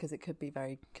about it because it could be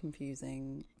very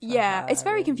confusing. Yeah, it's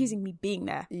very confusing me being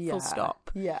there. Full stop.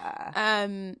 Yeah.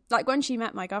 Like when she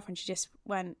met my girlfriend, she just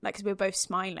went like, because we were both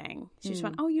smiling. She just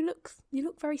went, "Oh, you look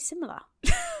very similar."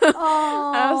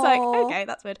 Oh, and I was like, "Okay,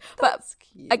 that's weird." That's but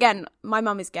cute. Again, my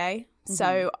mum is gay,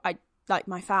 so I like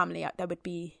my family. There would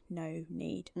be no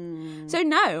need. So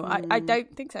no, I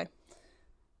don't think so.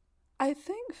 I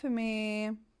think for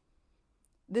me,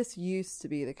 this used to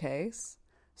be the case.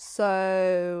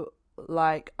 So,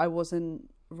 like, I wasn't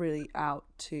really out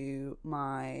to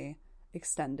my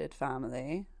extended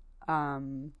family.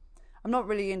 I'm not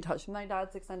really in touch with my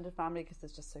dad's extended family because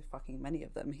there's just so fucking many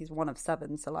of them. He's one of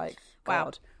 7, so like,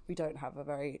 God, we don't have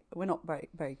we're not very,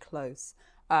 very close.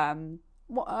 One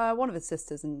of his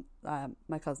sisters and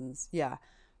my cousins, yeah.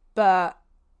 But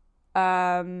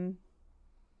my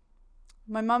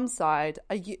mum's side,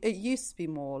 it used to be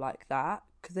more like that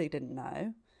because they didn't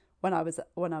know. When I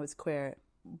was queer,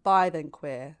 by then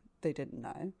queer, they didn't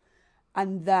know.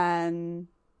 And then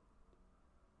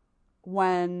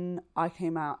when I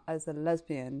came out as a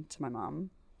lesbian to my mum,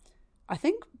 I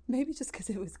think maybe just because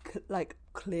it was like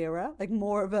clearer, like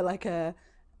more of an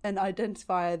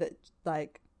identifier that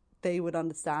like they would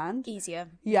understand. Easier.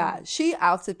 Yeah. She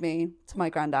outed me to my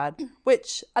granddad,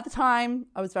 which at the time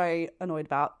I was very annoyed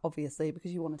about, obviously,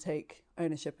 because you want to take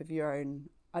ownership of your own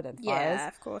identifiers. Yeah,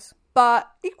 of course. But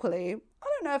equally, I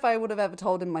don't know if I would have ever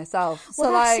told him myself. Well,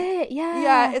 so that's like, it. Yeah.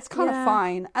 Yeah, it's kind of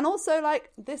fine. And also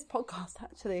like this podcast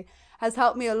actually has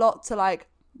helped me a lot to like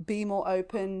be more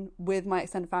open with my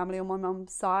extended family on my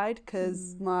mum's side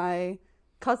because my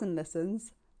cousin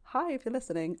listens. Hi, if you're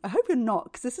listening. I hope you're not,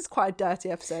 because this is quite a dirty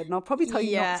episode and I'll probably tell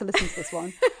you not to listen to this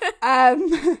one.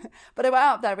 But I went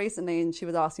out there recently and she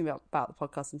was asking me about the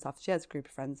podcast and stuff. She has a group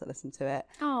of friends that listen to it.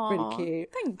 Oh, really cute.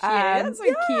 Thank you. That's so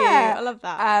cute. I love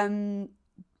that.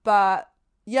 But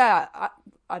yeah,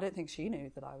 I don't think she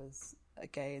knew that I was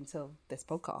gay until this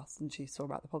podcast, and she saw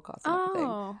about the podcast and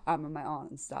everything. And my aunt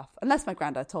and stuff. Unless my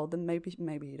granddad told them, maybe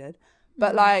he did.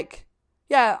 But like,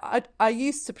 yeah, I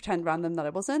used to pretend around them that I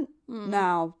wasn't.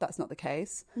 Now that's not the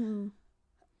case.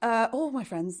 All my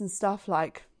friends and stuff,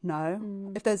 like,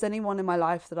 no. If there's anyone in my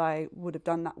life that I would have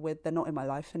done that with, they're not in my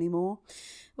life anymore.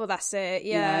 Well, that's it.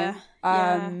 Yeah. You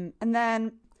know? And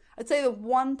then I'd say the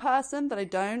one person that I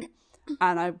don't,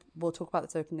 and I will talk about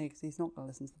this openly because he's not going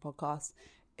to listen to the podcast,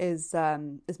 is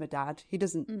my dad. He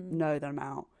doesn't know that I'm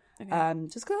out. Okay.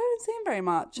 Just because I don't see him very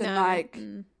much. And like,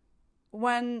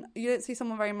 when you don't see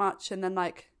someone very much and then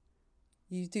like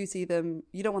you do see them,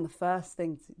 you don't want the first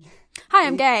thing to... Hi,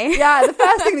 I'm gay. Yeah, the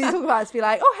first thing that you talk about is to be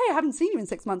like, oh, hey, I haven't seen you in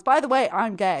 6 months. By the way,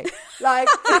 I'm gay. Like,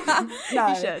 no.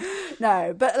 You should.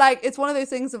 No, but like, it's one of those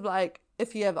things of like,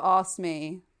 if he ever asked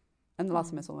me, and the last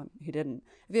time I saw him, he didn't.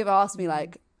 If he ever asked me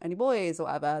like, any boys or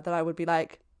whatever, then I would be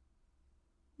like,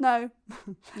 no.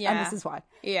 Yeah. And this is why.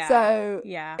 Yeah. So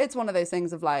yeah, it's one of those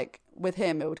things of like, with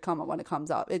him, it would come up when it comes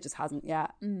up. It just hasn't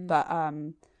yet. But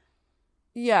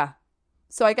yeah.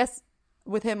 So I guess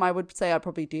with him, I would say I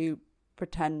probably do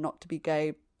pretend not to be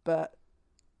gay, but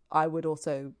I would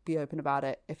also be open about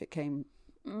it if it came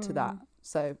to that.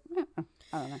 So yeah,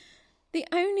 I don't know. The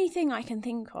only thing I can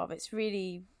think of, it's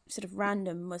really sort of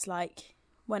random, was like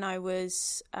when I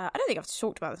was, I don't think I've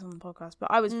talked about this on the podcast,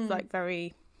 but I was like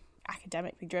very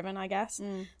academically driven, I guess.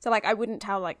 So like I wouldn't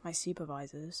tell like my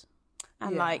supervisors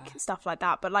and like stuff like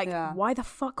that, but like why the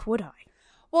fuck would I?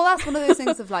 Well, that's one of those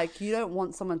things of like, you don't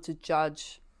want someone to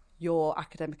judge your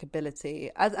academic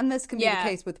ability, and this can be the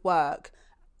case with work.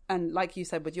 And like you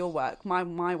said with your work,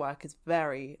 my work is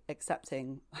very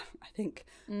accepting. I think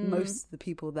most of the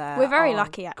people there, we're very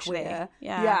lucky actually. Queer.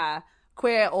 Yeah,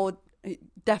 queer or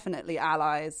definitely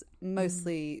allies.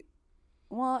 Mostly,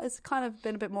 well, it's kind of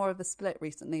been a bit more of a split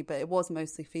recently, but it was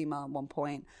mostly female at one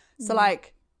point. So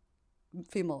like,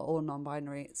 female or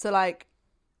non-binary. So like,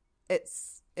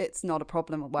 it's not a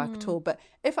problem at work at all. But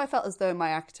if I felt as though my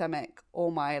academic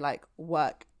or my like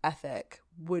work ethic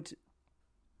would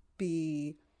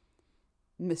be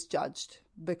misjudged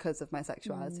because of my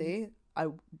sexuality, I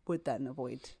would then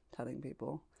avoid telling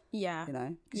people. Yeah. You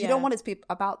know? Because you don't want it to be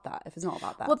about that if it's not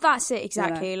about that. Well, that's it,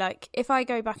 exactly. You know? Like, if I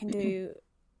go back and do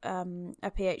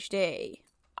a PhD,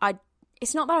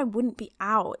 it's not that I wouldn't be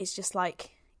out, it's just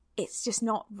like, it's just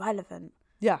not relevant.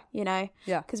 Yeah. You know?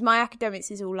 Yeah. Because my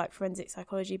academics is all like forensic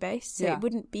psychology based, so it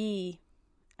wouldn't be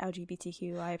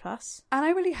LGBTQIA+. And I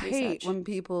really hate when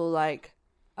people like,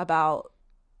 about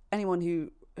anyone who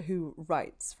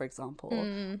writes, for example,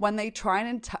 when they try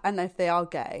and if they are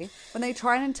gay, when they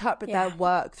try and interpret their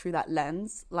work through that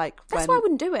lens, like that's why I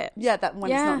wouldn't do it. Yeah, that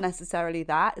when it's not necessarily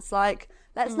that, it's like,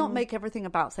 let's not make everything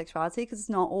about sexuality, because it's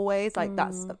not always like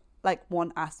that's like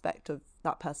one aspect of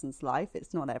that person's life.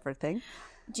 It's not everything.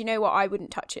 Do you know what? I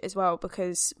wouldn't touch it as well,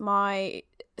 because my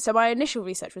initial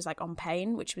research was like on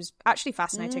pain, which was actually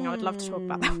fascinating. I would love to talk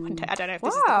about that one day. I don't know if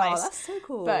this is the place. That's so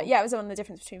cool. But yeah, it was on the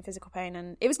difference between physical pain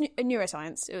and it was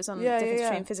neuroscience. It was on the difference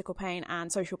between physical pain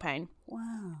and social pain.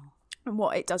 Wow. And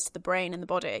what it does to the brain and the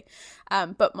body.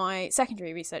 But my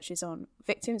secondary research is on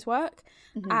victims' work,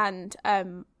 and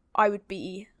I would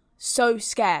be so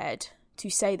scared to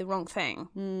say the wrong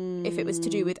thing if it was to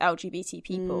do with LGBT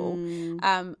people.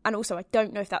 And also, I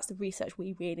don't know if that's the research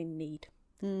we really need.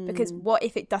 Because what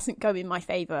if it doesn't go in my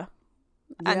favour?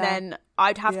 and then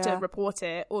I'd have to report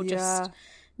it or just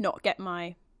not get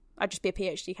I'd just be a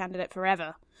PhD candidate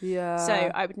forever. Yeah. So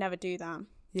I would never do that.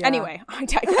 Yeah. Anyway, I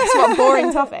digress. What a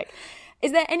boring topic.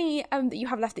 Is there any that you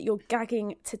have left that you're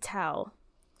gagging to tell?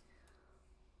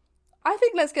 I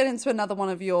think let's get into another one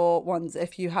of your ones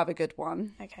if you have a good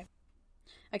one. Okay,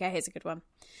 here's a good one.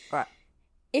 Right.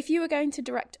 If you were going to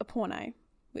direct a porno,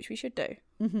 which we should do,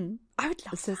 I would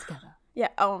love that. Together. Yeah.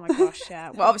 Oh my gosh.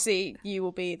 Yeah. Well, obviously you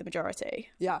will be the majority.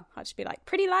 Yeah. I'd just be like,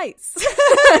 pretty lights. Pretty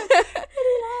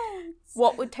lights.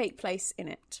 What would take place in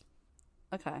it?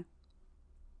 Okay. Let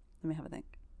me have a think.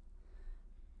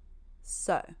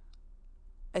 So,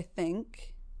 I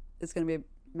think it's going to be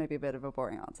maybe a bit of a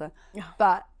boring answer,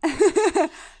 but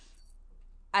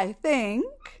I think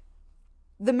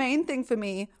the main thing for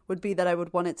me would be that I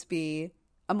would want it to be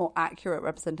a more accurate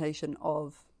representation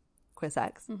of queer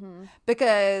sex,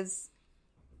 because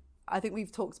I think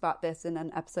we've talked about this in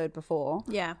an episode before.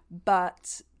 Yeah.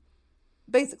 But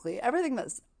basically, everything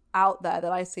that's out there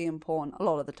that I see in porn a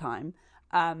lot of the time,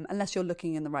 unless you're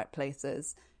looking in the right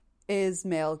places, is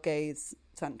male gaze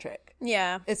centric.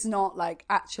 Yeah. It's not like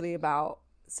actually about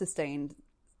sustained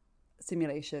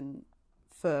stimulation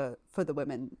for the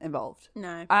women involved.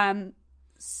 No.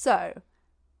 So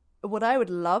what I would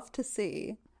love to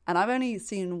see, and I've only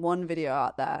seen one video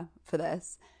out there for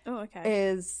this,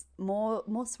 is more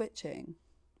switching.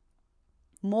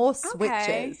 More switches.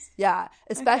 Okay. Yeah.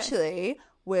 Especially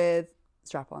with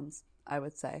strap-ons, I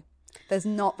would say. There's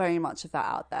not very much of that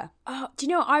out there. Oh, do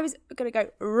you know what? I was going to go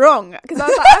wrong because I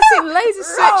was like, I've seen loads of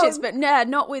switches, but no,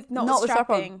 not with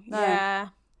strapping. No. Yeah.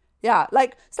 Yeah,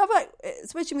 like stuff like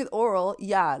switching with oral,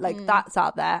 like that's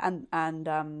out there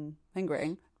and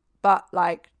fingering, but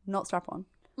like not strap-on.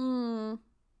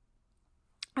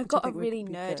 I've got a really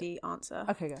nerdy answer.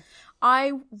 Okay, go.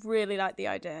 I really like the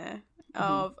idea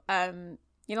of,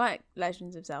 like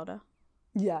Legends of Zelda?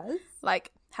 Yes.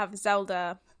 Like, have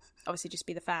Zelda obviously just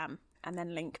be the femme, and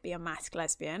then Link be a masked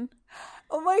lesbian.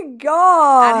 Oh my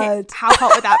god! And how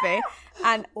hot would that be?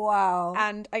 And wow.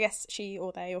 And I guess she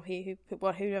or they or he,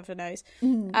 whoever knows,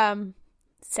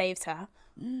 saves her.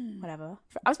 Whatever.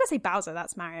 I was about to say Bowser.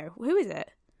 That's Mario. Who is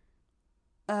it?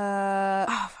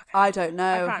 I don't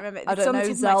know. I can't remember. I don't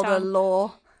know Zelda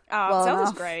lore. Oh, well Zelda's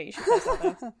enough. Great. You should play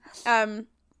Zelda.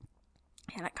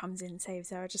 Yeah, that comes in and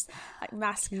saves her. Just like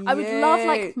mask. I would love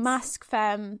like mask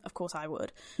femme. Of course, I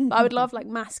would. But I would love like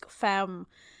mask femme,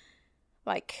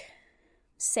 like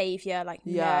savior, like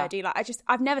nerdy. Like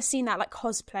I've never seen that like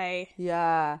cosplay.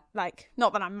 Yeah. Like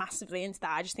not that I'm massively into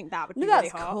that. I just think that would be really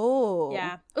hot. That's cool.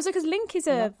 Yeah. Also, because Link is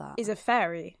a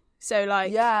fairy, so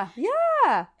like yeah.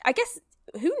 I guess.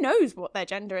 Who knows what their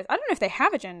gender is? I don't know if they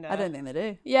have a gender. I don't think they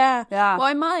do. Yeah. Well,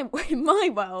 in my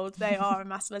world, they are a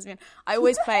masked lesbian. I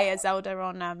always play as Zelda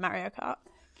on Mario Kart.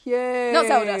 Cute. Not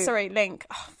Zelda, sorry, Link.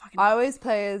 Oh, I always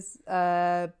play as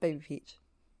Baby Peach.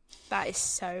 That is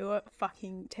so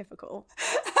fucking typical.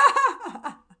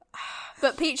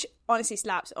 But Peach honestly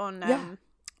slaps on Mario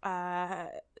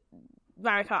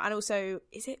Kart, and also,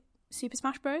 is it Super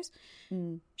Smash Bros?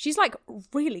 She's like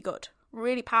really good.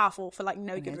 Really powerful for like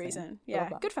no good reason.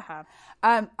 Yeah, good for her.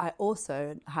 I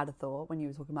also had a thought when you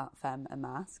were talking about femme and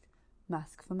mask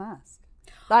for mask.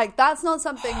 Like that's not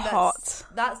something that's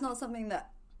not something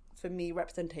that for me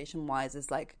representation wise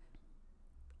is like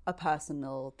a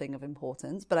personal thing of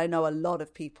importance. But I know a lot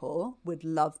of people would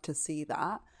love to see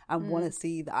that and want to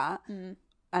see that, and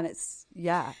it's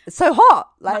so hot.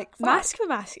 Like mask for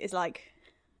mask is like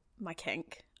my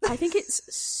kink. I think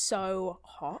it's so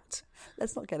hot.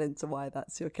 Let's not get into why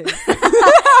that's your kink.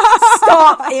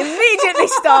 Stop! Immediately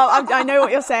stop. I know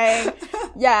what you're saying.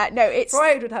 Yeah, no, it's...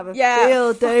 Freud would have a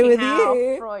field day with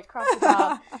you. Freud, crashes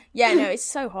up. Yeah, no, it's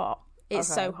so hot. It's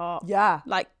so hot. Yeah.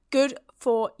 Like, good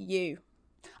for you.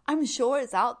 I'm sure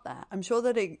it's out there. I'm sure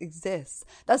that it exists.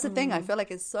 That's the thing. I feel like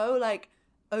it's so, like,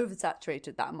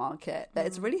 oversaturated, that market, that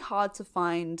it's really hard to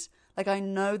find... Like, I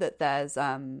know that there's...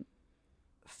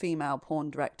 female porn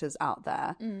directors out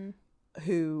there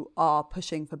who are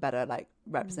pushing for better like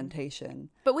representation.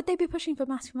 But would they be pushing for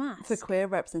mask for mask? For queer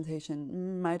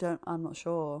representation? I'm not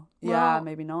sure. Well,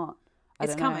 maybe not.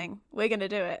 It's coming. We're going to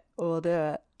do it. We'll do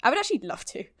it. I would actually love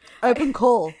to. Open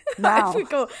call now. Open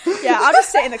call. Yeah, I'll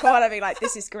just sit in the corner and be like,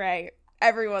 this is great.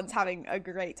 Everyone's having a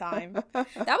great time.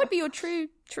 That would be your true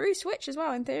switch as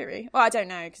well, in theory. Well, I don't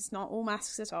know, because not all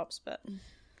masks are tops, but...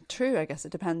 True, I guess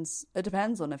it depends. It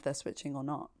depends on if they're switching or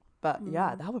not. But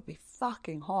yeah, that would be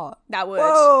fucking hot. That would.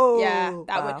 Whoa! Yeah,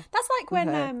 that would. That's like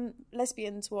when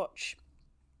lesbians watch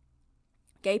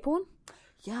gay porn.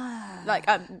 Yeah. Like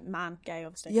man, gay,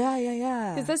 obviously.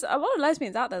 Yeah. Because there's a lot of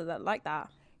lesbians out there that like that.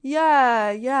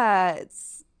 Yeah.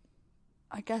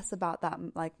 I guess about that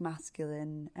like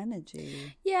masculine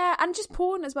energy. Yeah, and just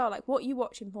porn as well. Like what you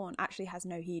watch in porn actually has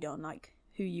no heed on like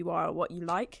who you are or what you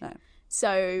like. No.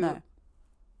 So,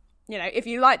 you know, if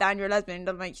you like that and you're a lesbian, it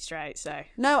doesn't make you straight. So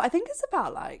no, I think it's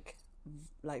about like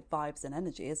vibes and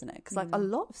energy, isn't it? Because like a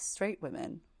lot of straight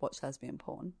women watch lesbian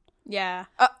porn. Yeah.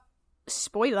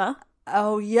 Spoiler.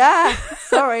 Oh yeah.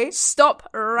 Sorry. Stop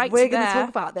right We're there. going to talk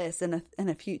about this in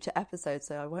a future episode,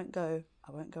 so I won't go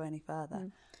any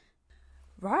further.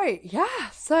 Right. Yeah.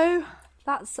 So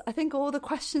that's, I think, all the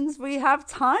questions we have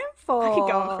time for. I could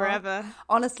go on forever.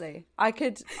 Honestly, I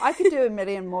could do a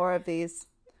million more of these.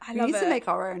 I we love need it. to make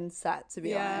our own set, to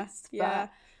be honest.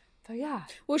 But yeah.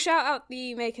 We'll shout out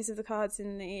the makers of the cards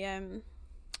in the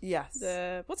yes.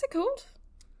 What's it called?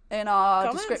 In our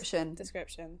Comments?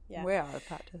 description. Yeah. We are at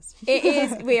practice. It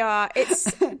is. We are. It's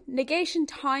Negation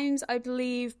Times, I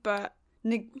believe, but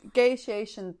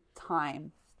Negaytiation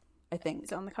Time, I think.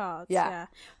 it's on the cards. Yeah.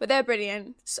 But they're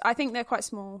brilliant. I think they're quite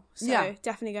small, so Yeah.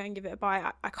 definitely go and give it a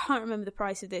buy. I can't remember the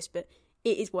price of this, but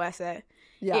it is worth it.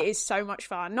 Yeah. It is so much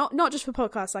fun. Not just for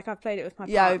podcasts. Like I've played it with my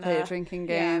partner. Yeah, we played drinking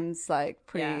games, like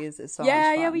pre's. It's so much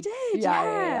fun. Yeah, we did.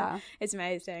 Yeah. It's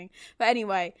amazing. But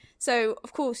anyway, so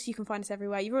of course you can find us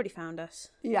everywhere. You've already found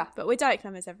us. Yeah. But we're Diet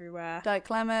Clemmers everywhere. Diet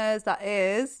Clemmers, that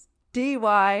is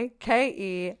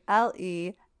DYKELEMMAS.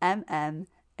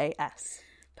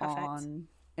 Perfect. On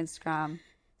Instagram,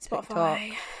 Spotify.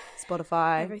 TikTok,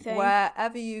 Spotify, Everything.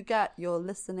 wherever you get your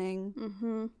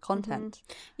listening content.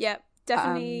 Yep.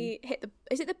 Definitely hit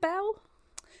is it the bell?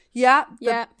 Yeah.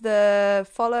 Yeah. The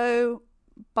follow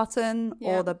button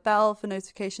Yeah. or the bell for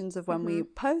notifications of when we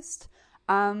post.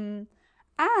 And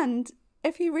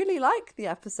if you really like the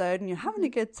episode and you're having a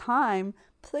good time,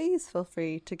 please feel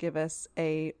free to give us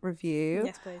a review.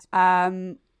 Yes, please.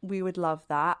 We would love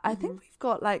that. I think we've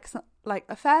got like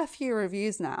a fair few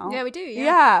reviews now. Yeah, we do.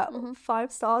 Yeah.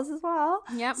 5 stars as well.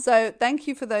 Yep. So thank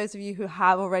you for those of you who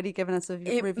have already given us a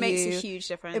review. It makes a huge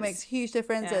difference. It makes a huge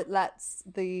difference. Yeah. It lets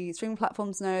the streaming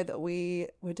platforms know that we're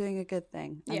doing a good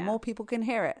thing and more people can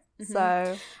hear it.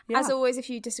 So as always, if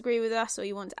you disagree with us or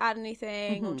you want to add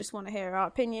anything or just want to hear our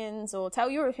opinions or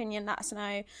tell your opinion, let us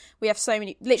know. We have so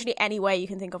many, literally any way you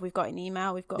can think of. We've got an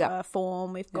email, we've got a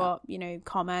form, we've got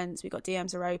comments, we've got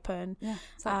DMs are open. Yeah,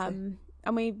 exactly.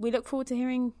 And we look forward to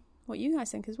hearing what you guys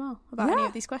think as well about any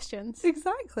of these questions.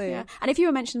 Exactly. Yeah. And if you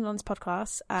were mentioned on this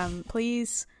podcast,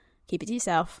 please keep it to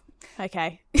yourself.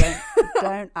 Okay.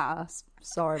 Don't ask.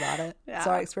 Sorry about it. Yeah.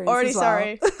 Sorry experience Already as well.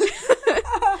 sorry.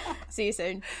 See you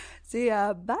soon. See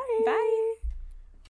ya. Bye. Bye.